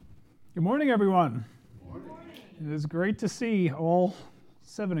Good morning, everyone. Good morning. It is great to see all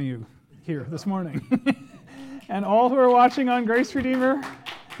 7 of you here this morning. And all who are watching on Grace Redeemer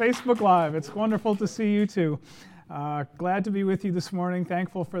Facebook Live. It's wonderful to see you too. Glad to be with you this morning.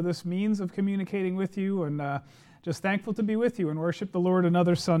 Thankful for this means of communicating with you, and just thankful to be with you and worship the Lord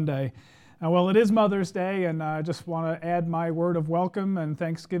another Sunday. Well, it is Mother's Day, and I just want to add my word of welcome and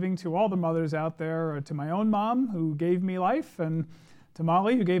thanksgiving to all the mothers out there, to my own mom who gave me life, and to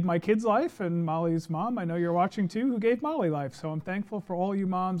Molly, who gave my kids life, and Molly's mom, I know you're watching too, who gave Molly life. So I'm thankful for all you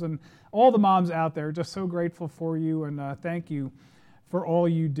moms and all the moms out there. Just so grateful for you, and thank you for all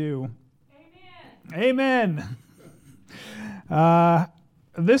you do. Amen.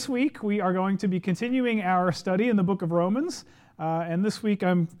 This week we are going to be continuing our study in the book of Romans, and this week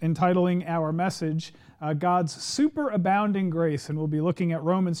I'm entitling our message, God's Superabounding Grace, and we'll be looking at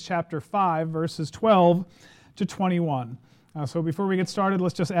Romans chapter 5, verses 12 to 21. So before we get started,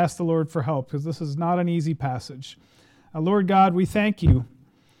 let's just ask the Lord for help, because this is not an easy passage. Lord God, we thank you.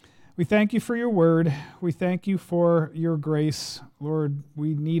 We thank you for your word. We thank you for your grace. Lord,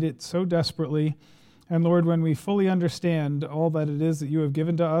 we need it so desperately. And Lord, when we fully understand all that it is that you have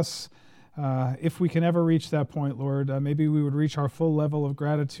given to us, if we can ever reach that point, Lord, maybe we would reach our full level of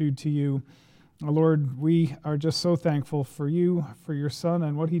gratitude to you. Lord, we are just so thankful for you, for your Son,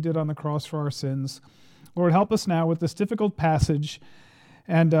 and what he did on the cross for our sins. Lord, help us now with this difficult passage,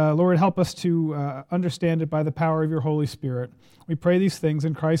 and Lord, help us to understand it by the power of your Holy Spirit. We pray these things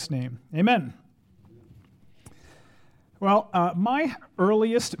in Christ's name. Amen. Well, my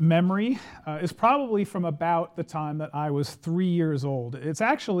earliest memory is probably from about the time that I was 3 years old. It's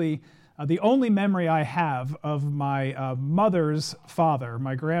actually the only memory I have of my mother's father,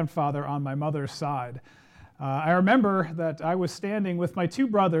 my grandfather on my mother's side. I remember that I was standing with my two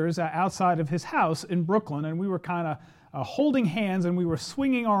brothers outside of his house in Brooklyn, and we were kind of holding hands, and we were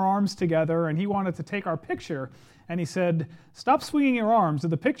swinging our arms together, and he wanted to take our picture, and he said, "Stop swinging your arms, or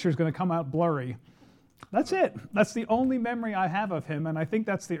the picture's going to come out blurry." That's it. That's the only memory I have of him, and I think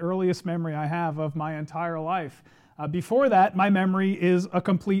that's the earliest memory I have of my entire life. Before that, my memory is a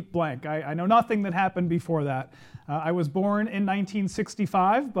complete blank. I know nothing that happened before that. I was born in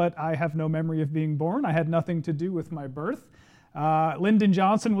 1965, but I have no memory of being born. I had nothing to do with my birth. Lyndon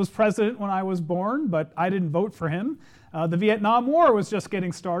Johnson was president when I was born, but I didn't vote for him. The Vietnam War was just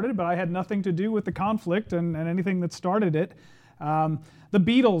getting started, but I had nothing to do with the conflict and anything that started it. The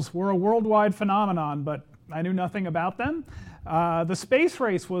Beatles were a worldwide phenomenon, but I knew nothing about them. The space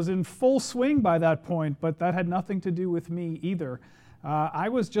race was in full swing by that point, but that had nothing to do with me either. I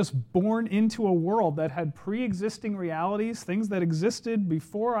was just born into a world that had pre-existing realities, things that existed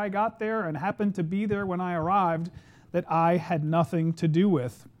before I got there and happened to be there when I arrived, that I had nothing to do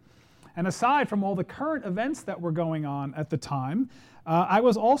with. And aside from all the current events that were going on at the time, I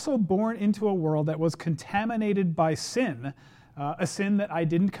was also born into a world that was contaminated by sin, a sin that I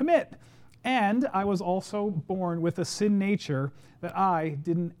didn't commit. And I was also born with a sin nature that I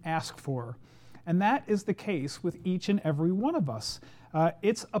didn't ask for. And that is the case with each and every one of us.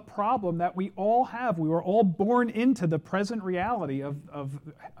 It's a problem that we all have. We were all born into the present reality of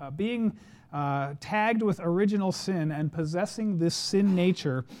being tagged with original sin and possessing this sin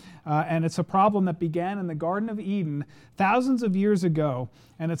nature. And it's a problem that began in the Garden of Eden thousands of years ago,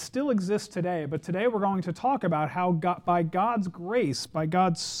 and it still exists today. But today we're going to talk about how by God's grace, by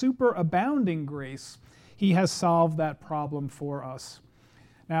God's superabounding grace, he has solved that problem for us.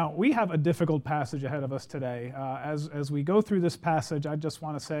 Now, we have a difficult passage ahead of us today. As we go through this passage, I just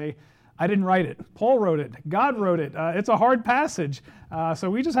want to say, I didn't write it. Paul wrote it. God wrote it. It's a hard passage. So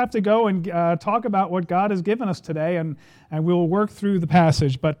we just have to go and talk about what God has given us today, and we'll work through the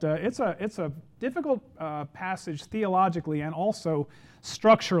passage. But it's a difficult passage theologically and also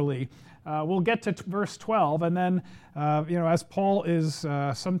structurally. We'll get to verse 12, and then, as Paul is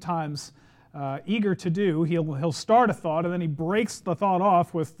sometimes eager to do, he'll start a thought, and then he breaks the thought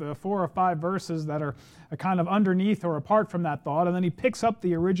off with 4 or 5 verses that are kind of underneath or apart from that thought, and then he picks up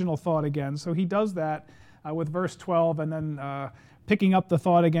the original thought again. So he does that with verse 12, and then picking up the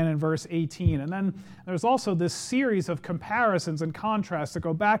thought again in verse 18. And then there's also this series of comparisons and contrasts that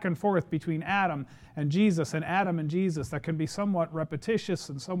go back and forth between Adam and Jesus that can be somewhat repetitious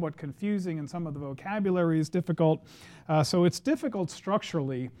and somewhat confusing, and some of the vocabulary is difficult. So it's difficult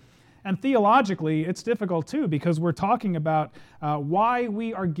structurally. And theologically, it's difficult too, because we're talking about why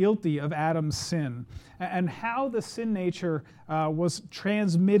we are guilty of Adam's sin and how the sin nature was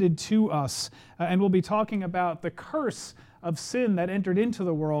transmitted to us. And we'll be talking about the curse of sin that entered into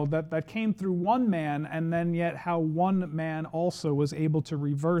the world that came through one man, and then yet how one man also was able to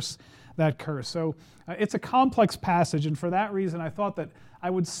reverse that curse. So it's a complex passage, and for that reason I thought that I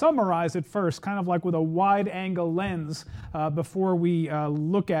would summarize it first, kind of like with a wide-angle lens before we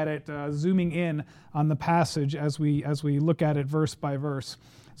look at it, zooming in on the passage as we look at it verse by verse.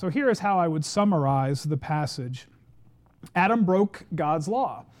 So here is how I would summarize the passage. Adam broke God's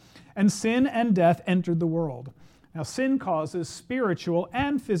law, and sin and death entered the world. Now, sin causes spiritual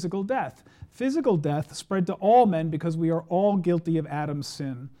and physical death. Physical death spread to all men because we are all guilty of Adam's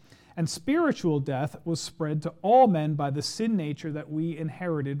sin. And spiritual death was spread to all men by the sin nature that we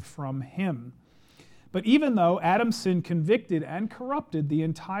inherited from him. But even though Adam's sin convicted and corrupted the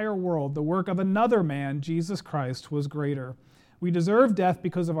entire world, the work of another man, Jesus Christ, was greater. We deserve death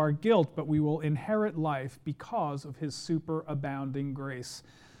because of our guilt, but we will inherit life because of his superabounding grace.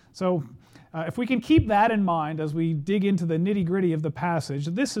 So if we can keep that in mind as we dig into the nitty-gritty of the passage,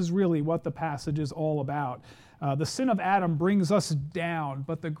 this is really what the passage is all about. The sin of Adam brings us down,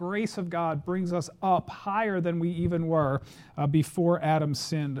 but the grace of God brings us up higher than we even were before Adam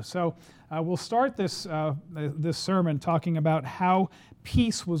sinned. So we'll start this sermon talking about how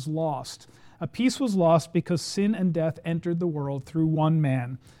peace was lost. Peace was lost because sin and death entered the world through one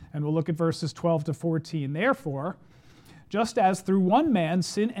man. And we'll look at verses 12 to 14. Therefore, just as through one man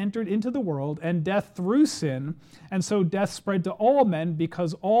sin entered into the world, and death through sin, and so death spread to all men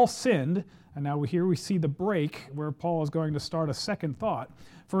because all sinned. And now here we see the break where Paul is going to start a second thought.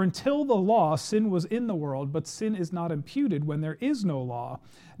 For until the law, sin was in the world, but sin is not imputed when there is no law.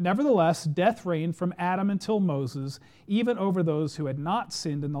 Nevertheless, death reigned from Adam until Moses, even over those who had not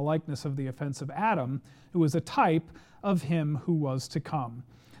sinned in the likeness of the offense of Adam, who was a type of him who was to come.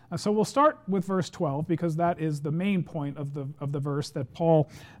 So we'll start with verse 12 because that is the main point of the verse that Paul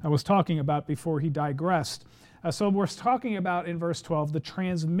was talking about before he digressed. So we're talking about in verse 12 the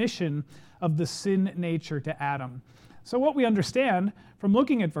transmission of the sin nature to Adam. So what we understand from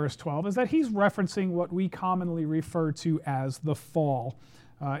looking at verse 12 is that he's referencing what we commonly refer to as the fall.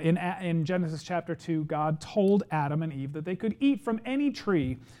 In Genesis chapter 2, God told Adam and Eve that they could eat from any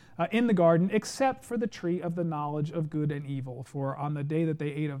tree in the garden except for the tree of the knowledge of good and evil. For on the day that they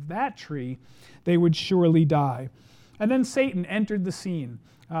ate of that tree, they would surely die. And then Satan entered the scene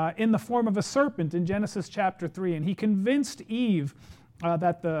in the form of a serpent in Genesis chapter 3, and he convinced Eve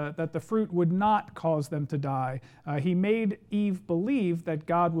that the fruit would not cause them to die. He made Eve believe that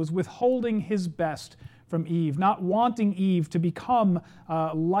God was withholding his best from Eve, not wanting Eve to become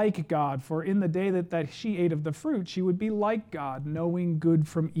like God, for in the day that she ate of the fruit, she would be like God, knowing good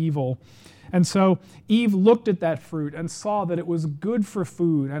from evil. And so Eve looked at that fruit and saw that it was good for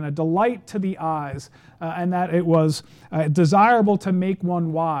food and a delight to the eyes, and that it was desirable to make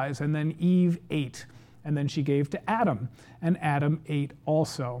one wise. And then Eve ate, and then she gave to Adam, and Adam ate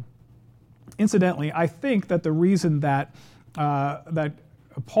also. Incidentally, I think that the reason that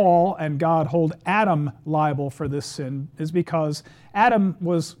Paul and God hold Adam liable for this sin is because Adam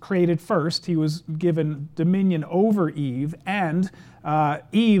was created first. He was given dominion over Eve, and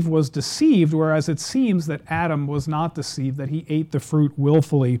Eve was deceived, whereas it seems that Adam was not deceived, that he ate the fruit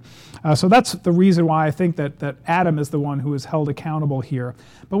willfully. So that's the reason why I think that Adam is the one who is held accountable here.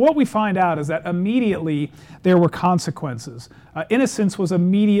 But what we find out is that immediately there were consequences. Innocence was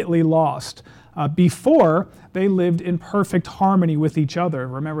immediately lost. Before, they lived in perfect harmony with each other.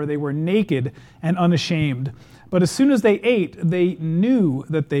 Remember, they were naked and unashamed. But as soon as they ate, they knew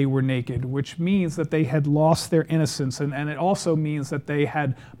that they were naked, which means that they had lost their innocence. And it also means that they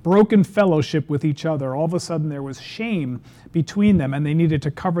had broken fellowship with each other. All of a sudden, there was shame between them, and they needed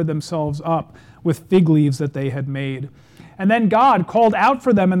to cover themselves up with fig leaves that they had made. And then God called out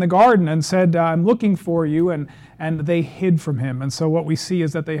for them in the garden and said, I'm looking for you, and they hid from him. And so what we see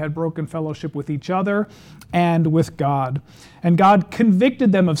is that they had broken fellowship with each other and with God. And God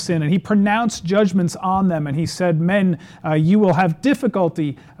convicted them of sin, and he pronounced judgments on them, and he said, men, you will have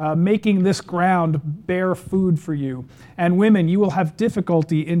difficulty making this ground bear food for you. And women, you will have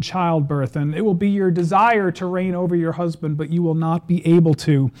difficulty in childbirth, and it will be your desire to reign over your husband, but you will not be able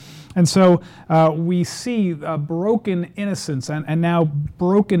to. And so we see broken innocence and now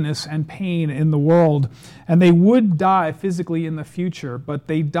brokenness and pain in the world. And they would die physically in the future, but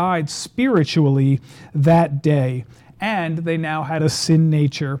they died spiritually that day. And they now had a sin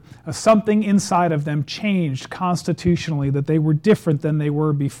nature. Something inside of them changed constitutionally, that they were different than they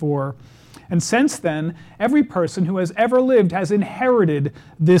were before. And since then, every person who has ever lived has inherited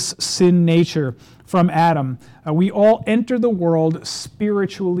this sin nature from Adam. We all enter the world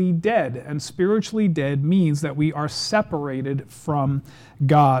spiritually dead, and spiritually dead means that we are separated from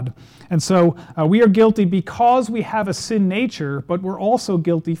God. And so we are guilty because we have a sin nature, but we're also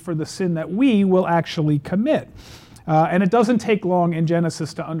guilty for the sin that we will actually commit. And it doesn't take long in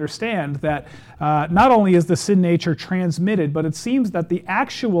Genesis to understand that not only is the sin nature transmitted, but it seems that the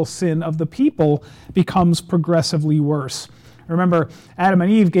actual sin of the people becomes progressively worse. Remember, Adam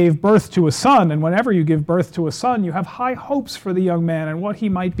and Eve gave birth to a son, and whenever you give birth to a son, you have high hopes for the young man and what he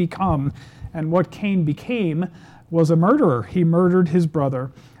might become. And what Cain became was a murderer. He murdered his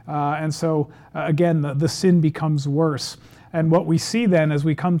brother. And so, again, the sin becomes worse. And what we see then as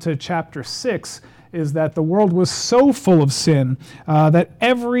we come to chapter 6 is that the world was so full of sin that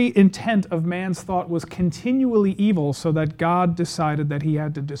every intent of man's thought was continually evil, so that God decided that he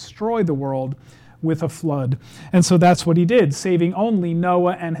had to destroy the world with a flood. And so that's what he did, saving only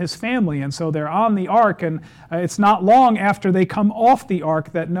Noah and his family. And so they're on the ark, and it's not long after they come off the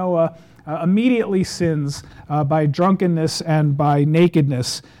ark that Noah immediately sins by drunkenness and by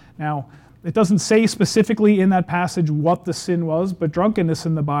nakedness. Now, it doesn't say specifically in that passage what the sin was, but drunkenness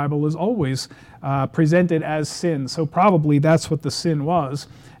in the Bible is always presented as sin. So probably that's what the sin was.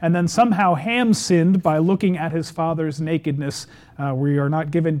 And then somehow Ham sinned by looking at his father's nakedness. We are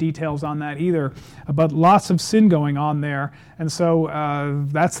not given details on that either, but lots of sin going on there. And so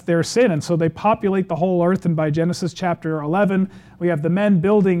that's their sin. And so they populate the whole earth. And by Genesis chapter 11, we have the men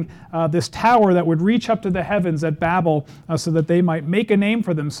building this tower that would reach up to the heavens at Babel so that they might make a name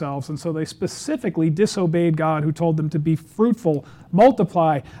for themselves. And so they specifically disobeyed God, who told them to be fruitful,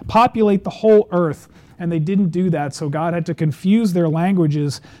 multiply, populate the whole earth. And they didn't do that, so God had to confuse their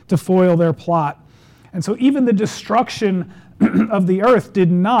languages to foil their plot. And so even the destruction of the earth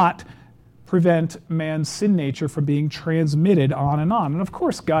did not prevent man's sin nature from being transmitted on and on. And of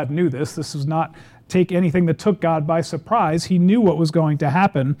course God knew this. This was not take anything that took God by surprise. He knew what was going to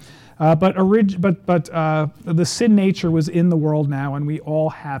happen. But the sin nature was in the world now, and we all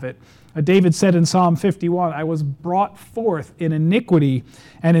have it. David said in Psalm 51, "I was brought forth in iniquity,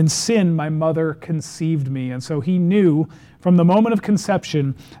 and in sin my mother conceived me." And so he knew from the moment of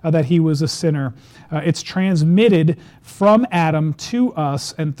conception that he was a sinner. It's transmitted from Adam to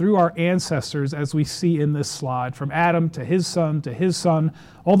us and through our ancestors, as we see in this slide, from Adam to his son,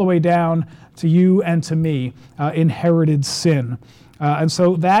 all the way down to you and to me, inherited sin. And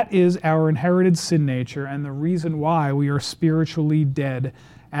so that is our inherited sin nature, and the reason why we are spiritually dead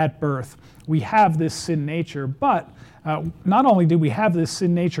at birth. We have this sin nature, but not only do we have this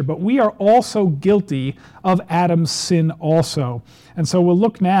sin nature, but we are also guilty of Adam's sin also. And so we'll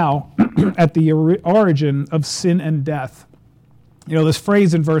look now at the origin of sin and death. You know, this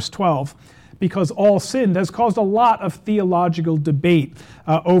phrase in verse 12, "because all sinned," has caused a lot of theological debate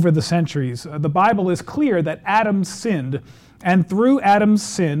over the centuries. The Bible is clear that Adam sinned, and through Adam's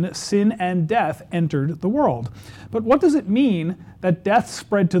sin, sin and death entered the world. But what does it mean that death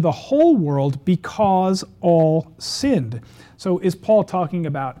spread to the whole world because all sinned? So is Paul talking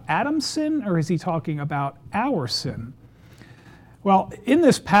about Adam's sin, or is he talking about our sin? Well, in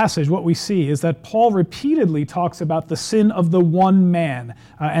this passage, what we see is that Paul repeatedly talks about the sin of the one man,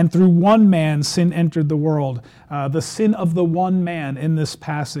 and through one man sin entered the world, the sin of the one man in this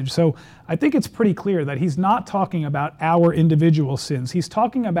passage. So I think it's pretty clear that he's not talking about our individual sins. He's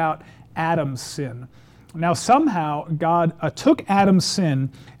talking about Adam's sin. Now, somehow, God took Adam's sin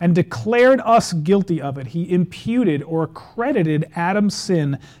and declared us guilty of it. He imputed or credited Adam's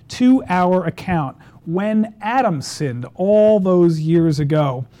sin to our account when Adam sinned all those years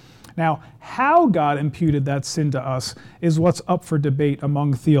ago. Now, how God imputed that sin to us is what's up for debate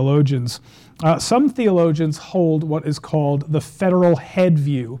among theologians. Some theologians hold what is called the federal head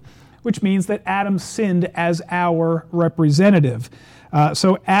view, which means that Adam sinned as our representative.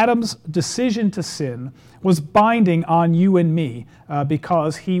 So Adam's decision to sin was binding on you and me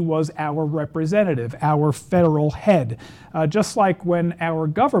because he was our representative, our federal head. Just like when our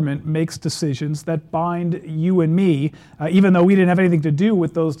government makes decisions that bind you and me, even though we didn't have anything to do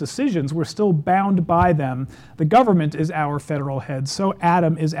with those decisions, we're still bound by them. The government is our federal head, so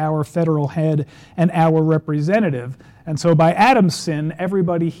Adam is our federal head and our representative. And so by Adam's sin,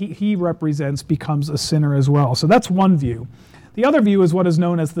 everybody he represents becomes a sinner as well. So that's one view. The other view is what is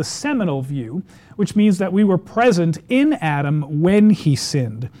known as the seminal view, which means that we were present in Adam when he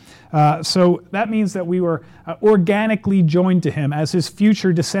sinned. So that means that we were organically joined to him as his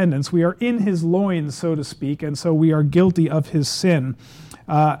future descendants. We are in his loins, so to speak, and so we are guilty of his sin.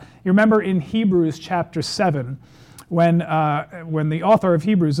 You remember in Hebrews chapter 7, when the author of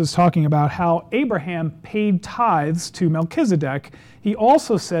Hebrews is talking about how Abraham paid tithes to Melchizedek, he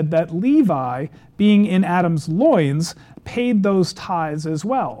also said that Levi, being in Adam's loins, paid those tithes as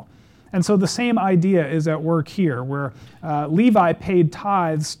well. And so the same idea is at work here, where Levi paid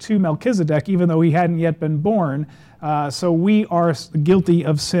tithes to Melchizedek even though he hadn't yet been born. So we are guilty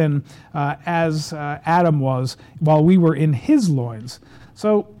of sin as Adam was while we were in his loins.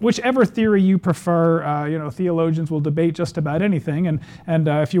 So whichever theory you prefer, theologians will debate just about anything, and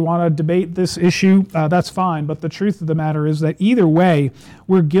if you want to debate this issue, that's fine. But the truth of the matter is that either way,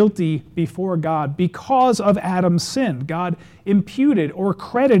 we're guilty before God because of Adam's sin. God imputed or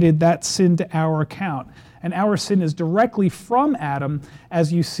credited that sin to our account. And our sin is directly from Adam,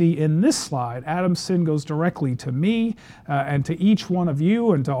 as you see in this slide. Adam's sin goes directly to me and to each one of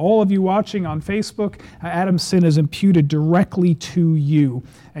you and to all of you watching on Facebook. Adam's sin is imputed directly to you,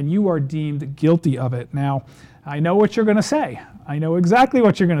 and you are deemed guilty of it. Now, I know what you're going to say. I know exactly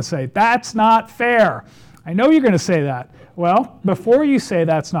what you're going to say. That's not fair. I know you're going to say that. Well, before you say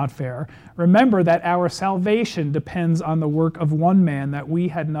that's not fair, remember that our salvation depends on the work of one man that we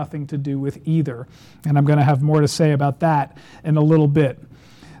had nothing to do with either. And I'm going to have more to say about that in a little bit.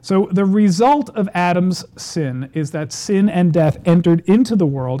 So the result of Adam's sin is that sin and death entered into the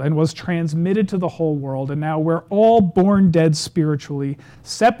world and was transmitted to the whole world. And now we're all born dead spiritually,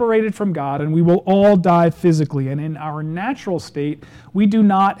 separated from God, and we will all die physically. And in our natural state, we do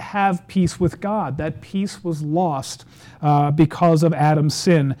not have peace with God. That peace was lost because of Adam's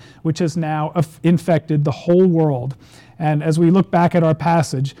sin, which has now infected the whole world. And as we look back at our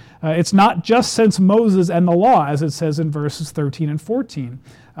passage, it's not just since Moses and the law, as it says in verses 13 and 14.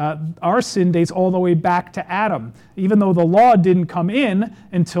 Our sin dates all the way back to Adam. Even though the law didn't come in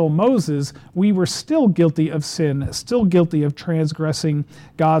until Moses, we were still guilty of sin, still guilty of transgressing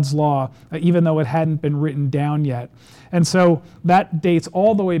God's law, even though it hadn't been written down yet. And so that dates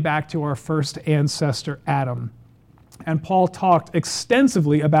all the way back to our first ancestor, Adam. And Paul talked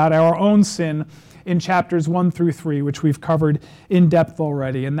extensively about our own sin in chapters 1 through 3, which we've covered in depth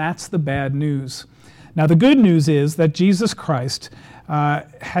already, and that's the bad news. Now, the good news is that Jesus Christ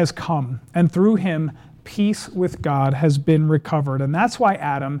has come, and through him, peace with God has been recovered. And that's why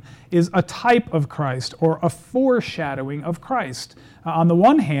Adam is a type of Christ, or a foreshadowing of Christ. On the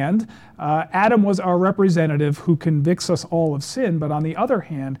one hand, Adam was our representative who convicts us all of sin, but on the other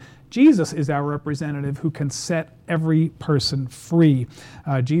hand, Jesus is our representative who can set every person free.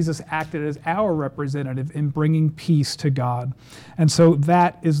 Jesus acted as our representative in bringing peace to God. And so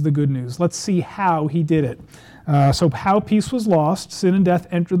that is the good news. Let's see how he did it. So how peace was lost, sin and death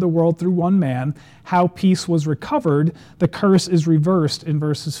entered the world through one man. How peace was recovered, the curse is reversed in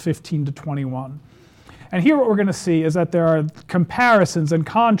verses 15 to 21. And here what we're going to see is that there are comparisons and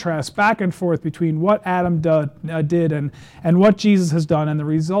contrasts back and forth between what Adam did and what Jesus has done and the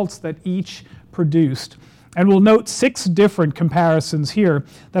results that each produced. And we'll note 6 different comparisons here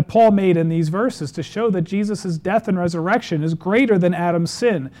that Paul made in these verses to show that Jesus' death and resurrection is greater than Adam's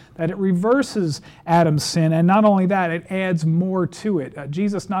sin, that it reverses Adam's sin, and not only that, it adds more to it.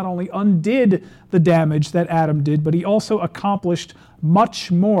 Jesus not only undid the damage that Adam did, but he also accomplished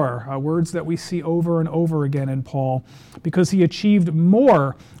much more, words that we see over and over again in Paul, because he achieved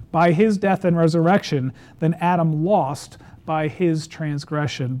more by his death and resurrection than Adam lost by his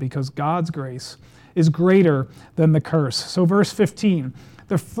transgression, because God's grace is greater than the curse. So verse 15,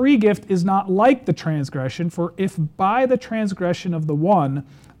 the free gift is not like the transgression, for if by the transgression of the one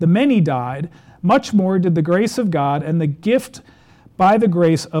the many died, much more did the grace of God and the gift by the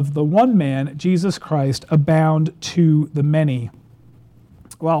grace of the one man, Jesus Christ, abound to the many.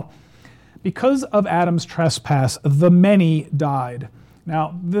 Well, because of Adam's trespass, the many died.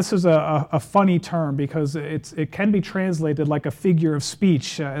 Now, this is a funny term because it can be translated like a figure of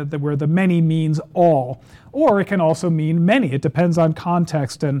speech where the many means all, or it can also mean many. It depends on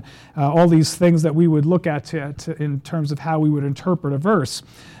context and all these things that we would look at in terms of how we would interpret a verse.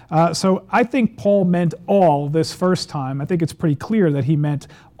 So I think Paul meant all this first time. I think it's pretty clear that he meant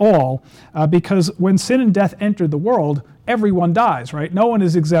all because when sin and death entered the world, everyone dies, right? No one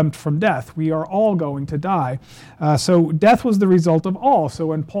is exempt from death. We are all going to die. So death was the result of all. So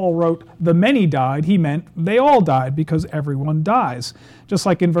when Paul wrote, the many died, he meant they all died because everyone dies. Just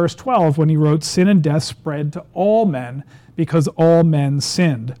like in verse 12 when he wrote, sin and death spread to all men because all men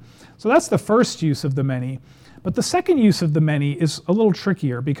sinned. So that's the first use of the many. But the second use of the many is a little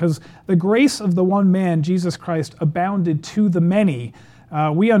trickier because the grace of the one man, Jesus Christ, abounded to the many.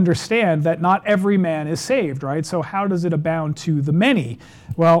 We understand that not every man is saved, right? So how does it abound to the many?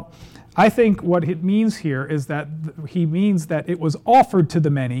 Well, I think what it means here is that he means that it was offered to the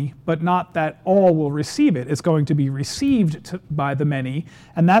many, but not that all will receive it. It's going to be received by the many,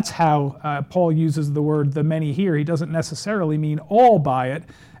 and that's how Paul uses the word the many here. He doesn't necessarily mean all by it,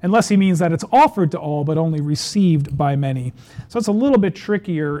 unless he means that it's offered to all, but only received by many. So it's a little bit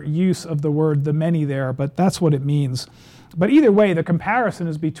trickier use of the word the many there, but that's what it means. But either way, the comparison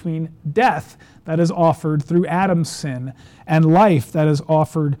is between death that is offered through Adam's sin and life that is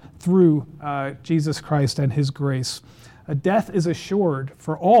offered through Jesus Christ and his grace. Death is assured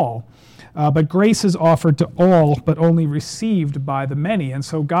for all, but grace is offered to all, but only received by the many. And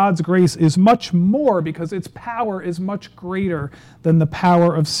so God's grace is much more because its power is much greater than the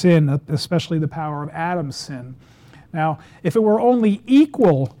power of sin, especially the power of Adam's sin. Now, if it were only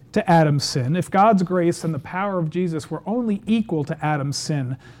equal to Adam's sin, if God's grace and the power of Jesus were only equal to Adam's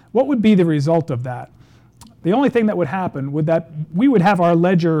sin, what would be the result of that? The only thing that would happen would that we would have our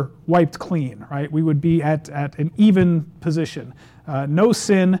ledger wiped clean, right? We would be at an even position. No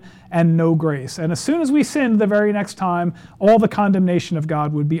sin and no grace. And as soon as we sinned the very next time, all the condemnation of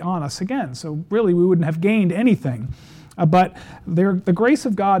God would be on us again. So really, we wouldn't have gained anything. But the grace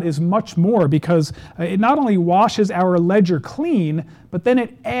of God is much more because it not only washes our ledger clean, but then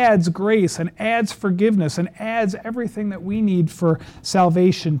it adds grace and adds forgiveness and adds everything that we need for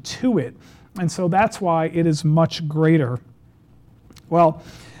salvation to it. And so that's why it is much greater. Well,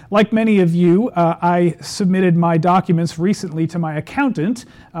 like many of you, I submitted my documents recently to my accountant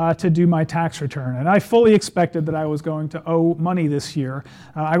to do my tax return. And I fully expected that I was going to owe money this year.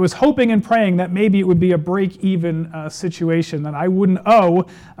 I was hoping and praying that maybe it would be a break-even situation, that I wouldn't owe,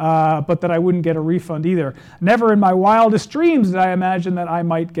 but that I wouldn't get a refund either. Never in my wildest dreams did I imagine that I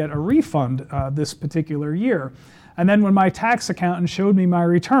might get a refund this particular year. And then when my tax accountant showed me my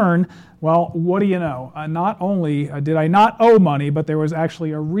return, well, what do you know? Not only did I not owe money, but there was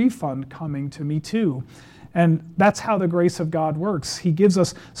actually a refund coming to me too. And that's how the grace of God works. He gives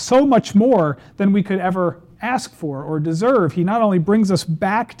us so much more than we could ever ask for or deserve. He not only brings us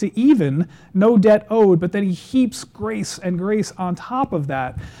back to even, no debt owed, but then he heaps grace and grace on top of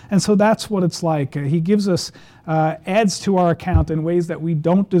that. And so that's what it's like. He gives us, adds to our account in ways that we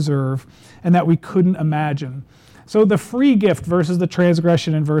don't deserve and that we couldn't imagine. So the free gift versus the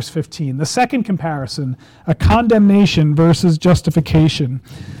transgression in verse 15. The second comparison, a condemnation versus justification.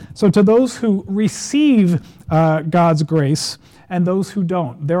 So to those who receive God's grace and those who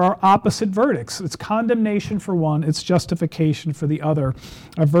don't, there are opposite verdicts. It's condemnation for one, it's justification for the other.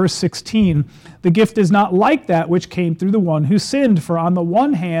 Verse 16, the gift is not like that which came through the one who sinned, for on the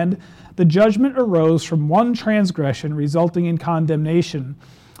one hand, the judgment arose from one transgression, resulting in condemnation.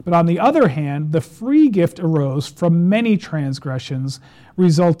 But on the other hand, the free gift arose from many transgressions,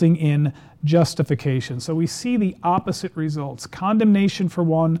 resulting in justification. So we see the opposite results. Condemnation for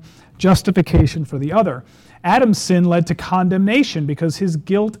one, justification for the other. Adam's sin led to condemnation because his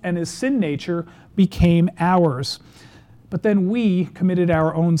guilt and his sin nature became ours. But then we committed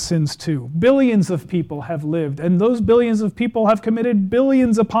our own sins too. Billions of people have lived, and those billions of people have committed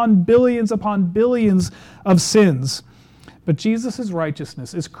billions upon billions upon billions of sins. But Jesus'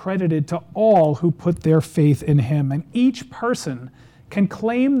 righteousness is credited to all who put their faith in him. And each person can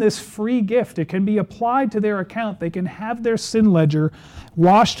claim this free gift. It can be applied to their account. They can have their sin ledger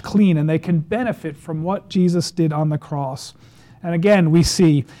washed clean, and they can benefit from what Jesus did on the cross. And again, we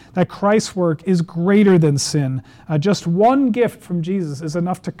see that Christ's work is greater than sin. Just one gift from Jesus is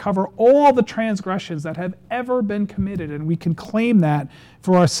enough to cover all the transgressions that have ever been committed, and we can claim that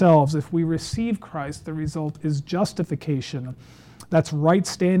for ourselves. If we receive Christ, the result is justification. That's right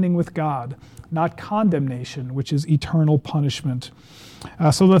standing with God, not condemnation, which is eternal punishment.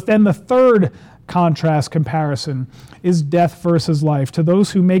 Then the third contrast comparison is death versus life. To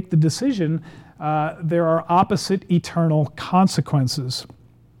those who make the decision, there are opposite eternal consequences.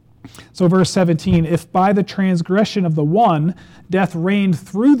 So verse 17, if by the transgression of the one, death reigned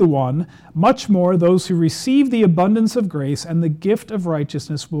through the one, much more those who receive the abundance of grace and the gift of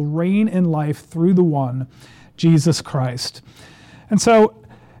righteousness will reign in life through the one, Jesus Christ. And so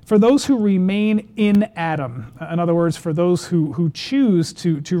for those who remain in Adam, in other words, for those who choose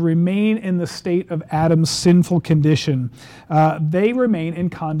to remain in the state of Adam's sinful condition, they remain in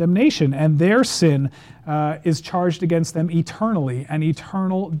condemnation, and their sin is charged against them eternally, and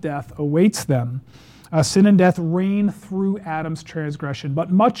eternal death awaits them. Sin and death reign through Adam's transgression,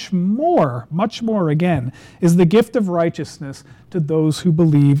 but much more again, is the gift of righteousness to those who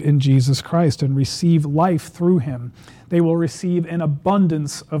believe in Jesus Christ and receive life through him. They will receive an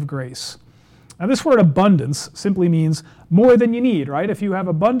abundance of grace. Now, this word abundance simply means more than you need, right? If you have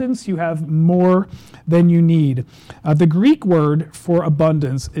abundance, you have more than you need. The Greek word for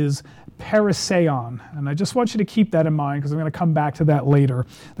abundance is perisseon. And I just want you to keep that in mind because I'm going to come back to that later.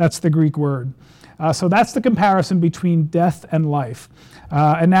 That's the Greek word. So that's the comparison between death and life.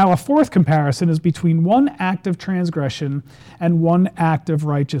 And now a fourth comparison is between one act of transgression and one act of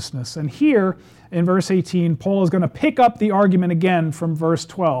righteousness. And here, in verse 18, Paul is going to pick up the argument again from verse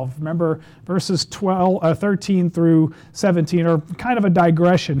 12. Remember, verses 13 through 17 are kind of a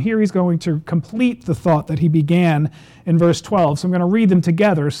digression. Here he's going to complete the thought that he began in verse 12. So I'm going to read them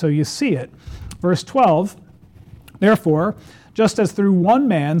together so you see it. Verse 12, therefore, just as through one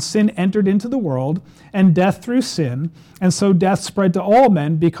man sin entered into the world, and death through sin, and so death spread to all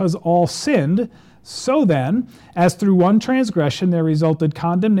men because all sinned, so then, as through one transgression there resulted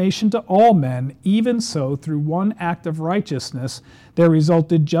condemnation to all men, even so through one act of righteousness there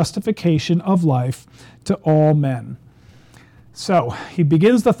resulted justification of life to all men. So he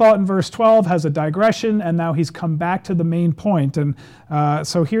begins the thought in verse 12, has a digression, and now he's come back to the main point. And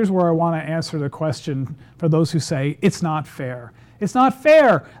so here's where I want to answer the question for those who say, it's not fair. It's not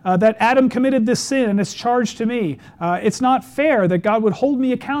fair that Adam committed this sin and it's charged to me. It's not fair that God would hold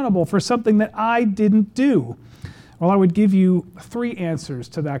me accountable for something that I didn't do. Well, I would give you three answers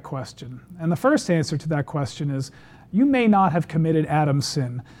to that question. And the first answer to that question is, you may not have committed Adam's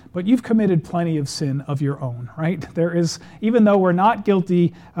sin, but you've committed plenty of sin of your own, right? There is, even though we're not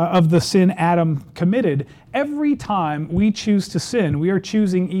guilty of the sin Adam committed, every time we choose to sin, we are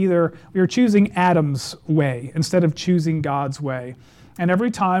choosing Adam's way instead of choosing God's way. And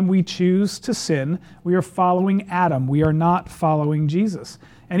every time we choose to sin, we are following Adam. We are not following Jesus.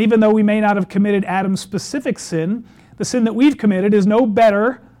 And even though we may not have committed Adam's specific sin, the sin that we've committed is no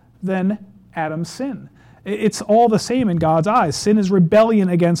better than Adam's sin. It's all the same in God's eyes. Sin is rebellion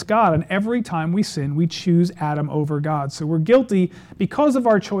against God, and every time we sin, we choose Adam over God. So we're guilty because of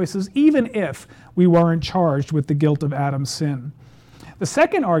our choices, even if we weren't charged with the guilt of Adam's sin. The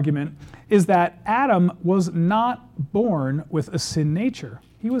second argument is that Adam was not born with a sin nature.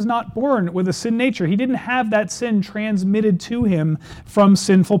 He was not born with a sin nature. He didn't have that sin transmitted to him from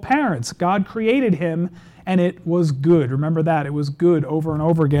sinful parents. God created him, and it was good. Remember that. It was good over and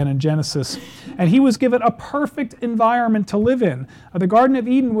over again in Genesis. And he was given a perfect environment to live in. The Garden of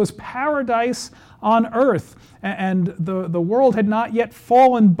Eden was paradise on earth, and the world had not yet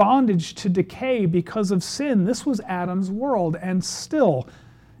fallen bondage to decay because of sin. This was Adam's world, and still,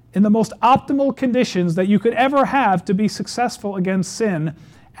 in the most optimal conditions that you could ever have to be successful against sin,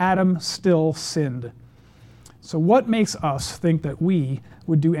 Adam still sinned. So what makes us think that we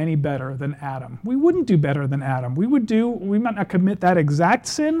would do any better than Adam? We wouldn't do better than Adam. We might not commit that exact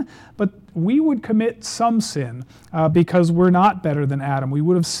sin, but we would commit some sin because we're not better than Adam. We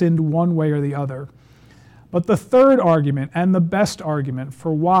would have sinned one way or the other. But the third argument, and the best argument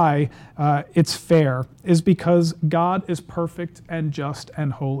for why it's fair, is because God is perfect and just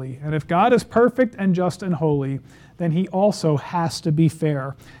and holy. And if God is perfect and just and holy, then he also has to be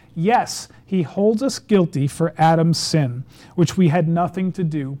fair. Yes, he holds us guilty for Adam's sin, which we had nothing to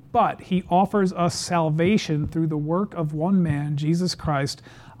do, but he offers us salvation through the work of one man, Jesus Christ,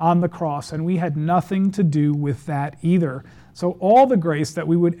 on the cross, and we had nothing to do with that either. So all the grace that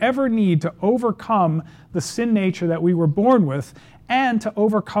we would ever need to overcome the sin nature that we were born with, and to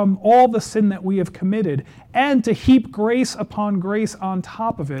overcome all the sin that we have committed, and to heap grace upon grace on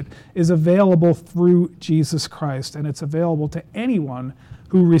top of it, is available through Jesus Christ, and it's available to anyone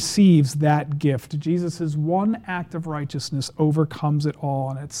who receives that gift. Jesus' one act of righteousness overcomes it all,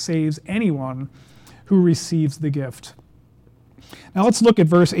 and it saves anyone who receives the gift. Now let's look at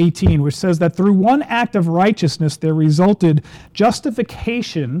verse 18, which says that through one act of righteousness there resulted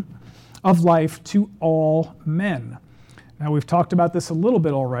justification of life to all men. Now we've talked about this a little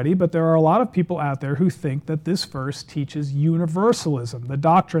bit already, but there are a lot of people out there who think that this verse teaches universalism, the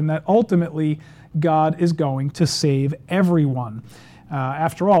doctrine that ultimately God is going to save everyone.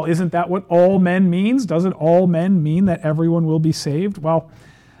 After all, isn't that what all men means? Doesn't all men mean that everyone will be saved? Well,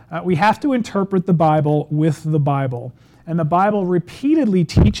 we have to interpret the Bible with the Bible. And the Bible repeatedly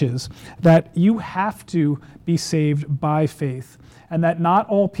teaches that you have to be saved by faith, and that not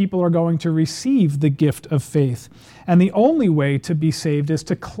all people are going to receive the gift of faith. And the only way to be saved is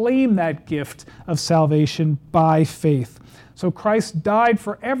to claim that gift of salvation by faith. So Christ died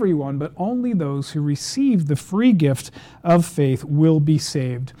for everyone, but only those who receive the free gift of faith will be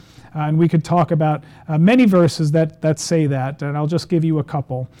saved. And we could talk about many verses that say that, and I'll just give you a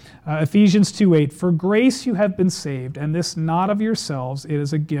couple. Ephesians 2:8, for grace you have been saved, and this not of yourselves, it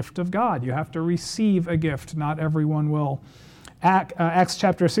is a gift of God. You have to receive a gift, not everyone will. Acts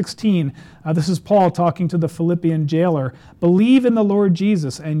chapter 16, this is Paul talking to the Philippian jailer. Believe in the Lord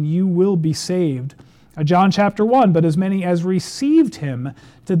Jesus, and you will be saved. John chapter 1, but as many as received him,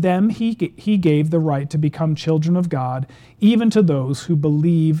 to them he gave the right to become children of God, even to those who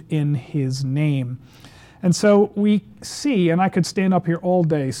believe in his name. And so we see, and I could stand up here all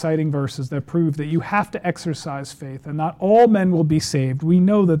day citing verses that prove that you have to exercise faith, and not all men will be saved. We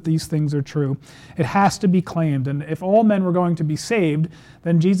know that these things are true. It has to be claimed. And if all men were going to be saved,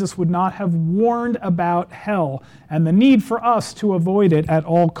 then Jesus would not have warned about hell and the need for us to avoid it at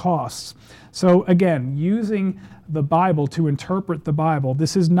all costs. So again, using the Bible to interpret the Bible,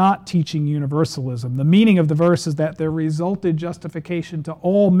 this is not teaching universalism. The meaning of the verse is that there resulted justification to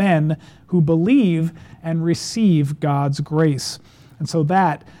all men who believe and receive God's grace. And so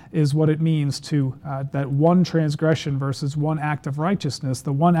that is what it means to that one transgression versus one act of righteousness.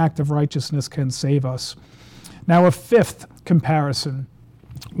 The one act of righteousness can save us. Now a fifth comparison.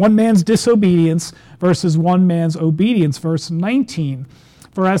 One man's disobedience versus one man's obedience, verse 19.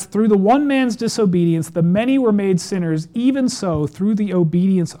 For as through the one man's disobedience the many were made sinners, even so through the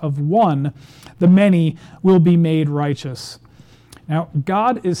obedience of one the many will be made righteous. Now,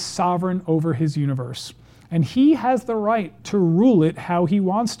 God is sovereign over his universe, and he has the right to rule it how he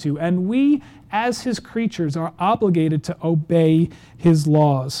wants to, and we, as his creatures, are obligated to obey his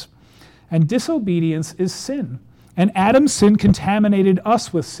laws. And disobedience is sin. And Adam's sin contaminated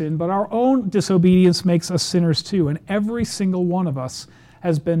us with sin, but our own disobedience makes us sinners too, and every single one of us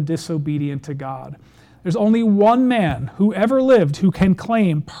has been disobedient to God. There's only one man who ever lived who can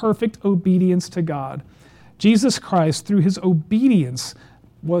claim perfect obedience to God. Jesus Christ, through his obedience,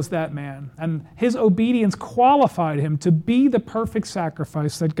 was that man. And his obedience qualified him to be the perfect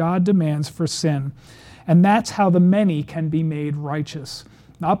sacrifice that God demands for sin. And that's how the many can be made righteous.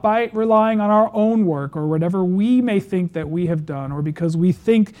 Not by relying on our own work or whatever we may think that we have done, or because we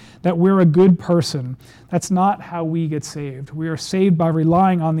think that we're a good person. That's not how we get saved. We are saved by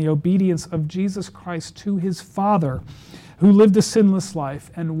relying on the obedience of Jesus Christ to his Father, who lived a sinless life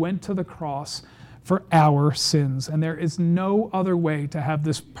and went to the cross for our sins. And there is no other way to have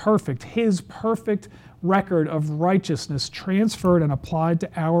this his perfect record of righteousness transferred and applied to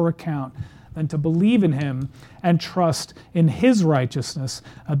our account than to believe in him and trust in his righteousness.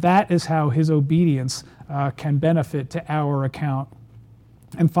 That is how his obedience can benefit to our account.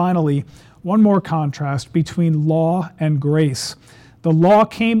 And finally, one more contrast between law and grace. The law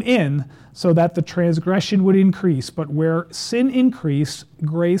came in so that the transgression would increase, but where sin increased,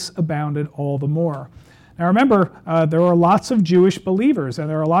 grace abounded all the more. Now remember, there are lots of Jewish believers and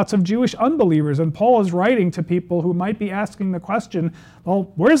there are lots of Jewish unbelievers, and Paul is writing to people who might be asking the question,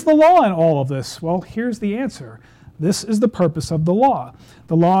 well, where's the law in all of this? Well, here's the answer. This is the purpose of the law.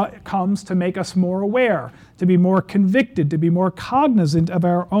 The law comes to make us more aware, to be more convicted, to be more cognizant of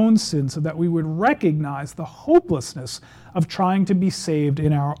our own sin, so that we would recognize the hopelessness of trying to be saved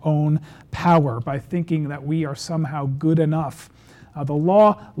in our own power by thinking that we are somehow good enough. The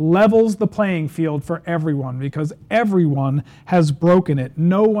law levels the playing field for everyone because everyone has broken it.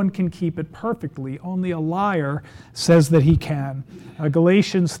 No one can keep it perfectly. Only a liar says that he can.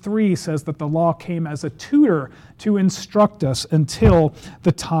 Galatians 3 says that the law came as a tutor to instruct us until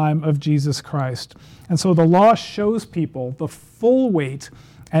the time of Jesus Christ. And so the law shows people the full weight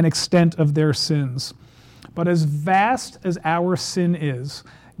and extent of their sins. But as vast as our sin is,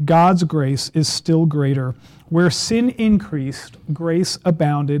 God's grace is still greater. Where sin increased, grace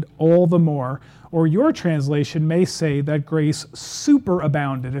abounded all the more. Or your translation may say that grace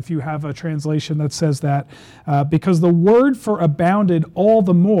superabounded, if you have a translation that says that, because the word for abounded all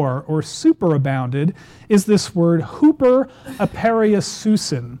the more, or superabounded, is this word huper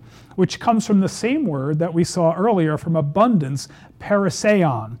aperiasusin, which comes from the same word that we saw earlier from abundance,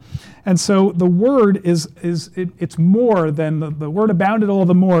 periseon. And so the word it's more than, the word abounded all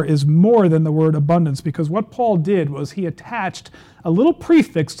the more is more than the word abundance, because what Paul did was he attached a little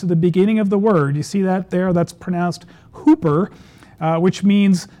prefix to the beginning of the word. You see that there? That's pronounced huper, which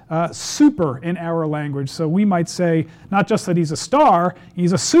means super in our language. So we might say not just that he's a star,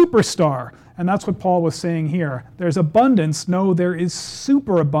 he's a superstar. And that's what Paul was saying here. There's abundance. No, there is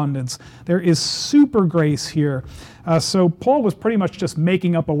superabundance. There is super grace here. So Paul was pretty much just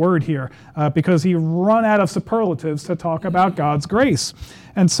making up a word here because he run out of superlatives to talk about God's grace.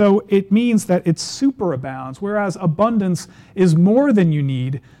 And so it means that it superabounds, whereas abundance is more than you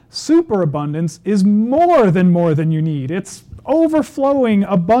need. Superabundance is more than you need. It's overflowing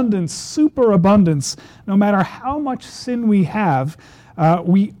abundance, superabundance. No matter how much sin we have,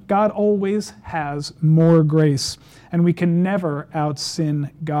 God always has more grace, and we can never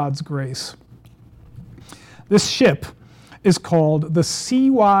out-sin God's grace. This ship is called the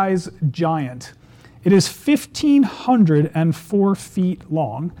Sea-Wise Giant. It is 1,504 feet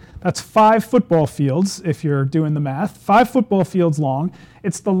long. That's 5 football fields, if you're doing the math. 5 football fields long.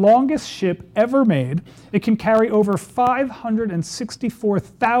 It's the longest ship ever made. It can carry over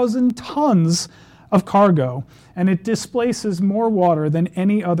 564,000 tons of cargo, and it displaces more water than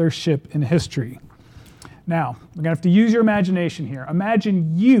any other ship in history. Now, we're going to have to use your imagination here.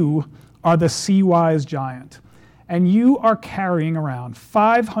 Imagine you are the sea-wise giant, and you are carrying around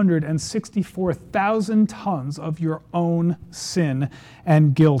 564,000 tons of your own sin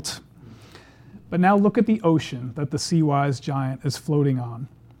and guilt. But now look at the ocean that the sea-wise giant is floating on.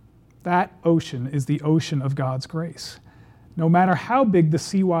 That ocean is the ocean of God's grace. No matter how big the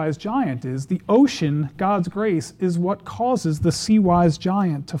sea-wise giant is, the ocean, God's grace, is what causes the sea-wise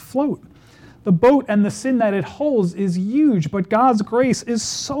giant to float. The boat and the sin that it holds is huge, but God's grace is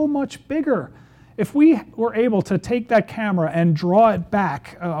so much bigger. If we were able to take that camera and draw it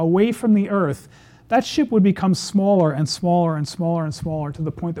back away from the earth, that ship would become smaller and smaller and smaller and smaller to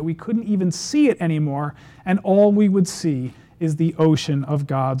the point that we couldn't even see it anymore, and all we would see is the ocean of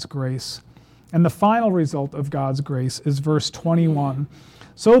God's grace. And the final result of God's grace is verse 21.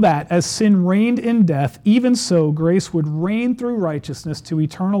 So that, as sin reigned in death, even so grace would reign through righteousness to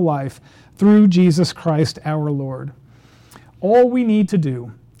eternal life through Jesus Christ our Lord. All we need to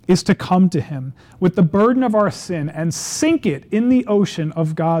do is to come to him with the burden of our sin and sink it in the ocean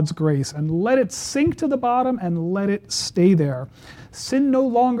of God's grace and let it sink to the bottom and let it stay there. Sin no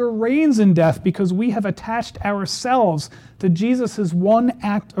longer reigns in death because we have attached ourselves to Jesus' one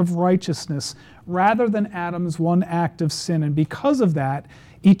act of righteousness rather than Adam's one act of sin. And because of that,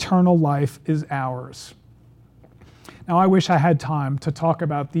 eternal life is ours. Now, I wish I had time to talk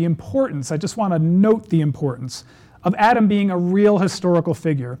about the importance. I just want to note the importance of Adam being a real historical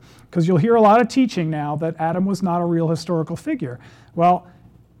figure, because you'll hear a lot of teaching now that Adam was not a real historical figure. Well,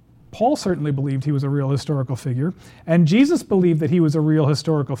 Paul certainly believed he was a real historical figure, and Jesus believed that he was a real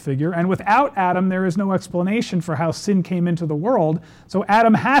historical figure, and without Adam, there is no explanation for how sin came into the world, so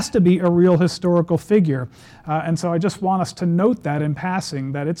Adam has to be a real historical figure. And so I just want us to note that in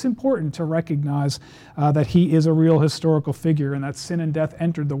passing, that it's important to recognize that he is a real historical figure and that sin and death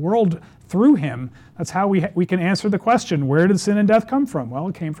entered the world through him. That's how we can answer the question, where did sin and death come from? Well,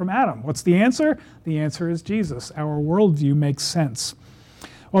 it came from Adam. What's the answer? The answer is Jesus. Our worldview makes sense.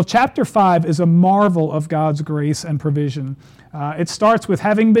 Well, chapter 5 is a marvel of God's grace and provision. It starts with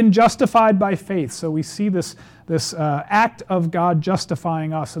having been justified by faith. So we see this act of God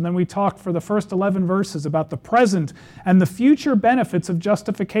justifying us. And then we talk for the first 11 verses about the present and the future benefits of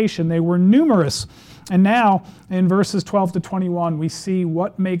justification. They were numerous. And now, in verses 12 to 21, we see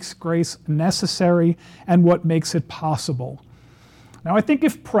what makes grace necessary and what makes it possible. Now, I think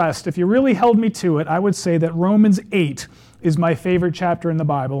if pressed, if you really held me to it, I would say that Romans 8 is my favorite chapter in the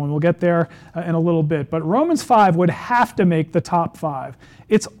Bible, and we'll get there in a little bit. But Romans 5 would have to make the top 5.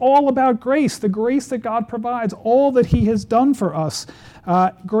 It's all about grace, the grace that God provides, all that he has done for us.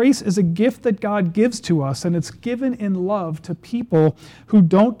 Grace is a gift that God gives to us, and it's given in love to people who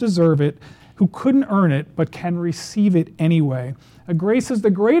don't deserve it, who couldn't earn it, but can receive it anyway. Grace is the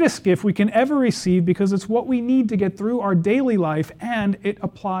greatest gift we can ever receive because it's what we need to get through our daily life, and it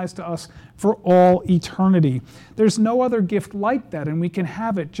applies to us for all eternity. There's no other gift like that, and we can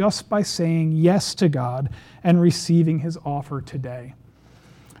have it just by saying yes to God and receiving his offer today.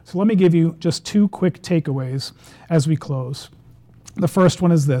 So let me give you just 2 quick takeaways as we close. The first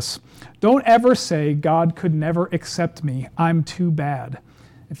one is this: don't ever say, God could never accept me, I'm too bad.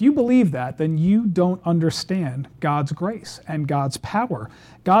 If you believe that, then you don't understand God's grace and God's power.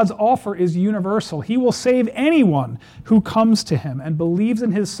 God's offer is universal. He will save anyone who comes to him and believes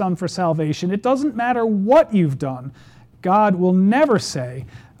in his Son for salvation. It doesn't matter what you've done. God will never say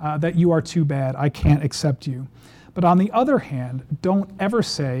that you are too bad, I can't accept you. But on the other hand, don't ever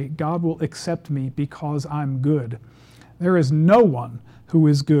say, God will accept me because I'm good. There is no one who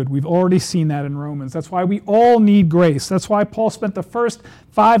is good. We've already seen that in Romans. That's why we all need grace. That's why Paul spent the first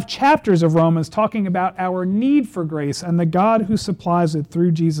 5 chapters of Romans talking about our need for grace and the God who supplies it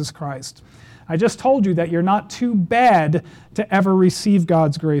through Jesus Christ. I just told you that you're not too bad to ever receive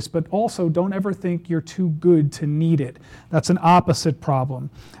God's grace, but also don't ever think you're too good to need it. That's an opposite problem.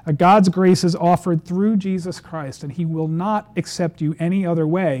 God's grace is offered through Jesus Christ, and he will not accept you any other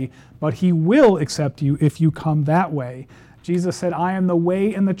way, but he will accept you if you come that way. Jesus said, I am the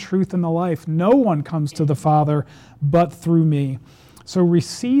way and the truth and the life. No one comes to the Father but through me. So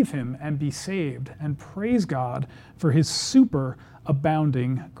receive him and be saved, and praise God for his super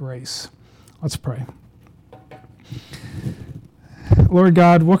abounding grace. Let's pray. Lord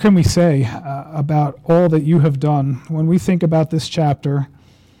God, what can we say about all that you have done? When we think about this chapter,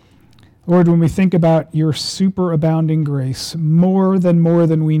 Lord, when we think about your superabounding grace, more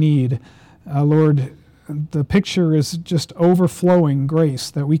than we need, Lord, the picture is just overflowing grace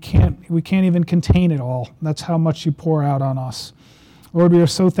that we can't even contain it all. That's how much you pour out on us. Lord, we are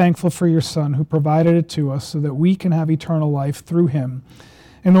so thankful for your Son who provided it to us so that we can have eternal life through him.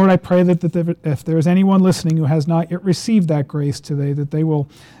 And Lord, I pray that if there is anyone listening who has not yet received that grace today, that they will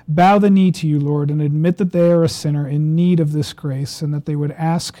bow the knee to you, Lord, and admit that they are a sinner in need of this grace, and that they would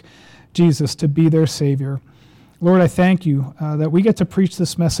ask Jesus to be their Savior. Lord, I thank you that we get to preach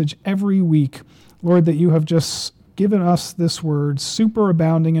this message every week. Lord, that you have just given us this word,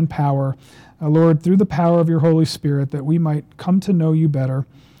 superabounding in power, Lord, through the power of your Holy Spirit, that we might come to know you better.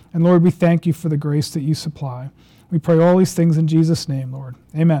 And Lord, we thank you for the grace that you supply. We pray all these things in Jesus' name, Lord.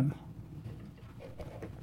 Amen.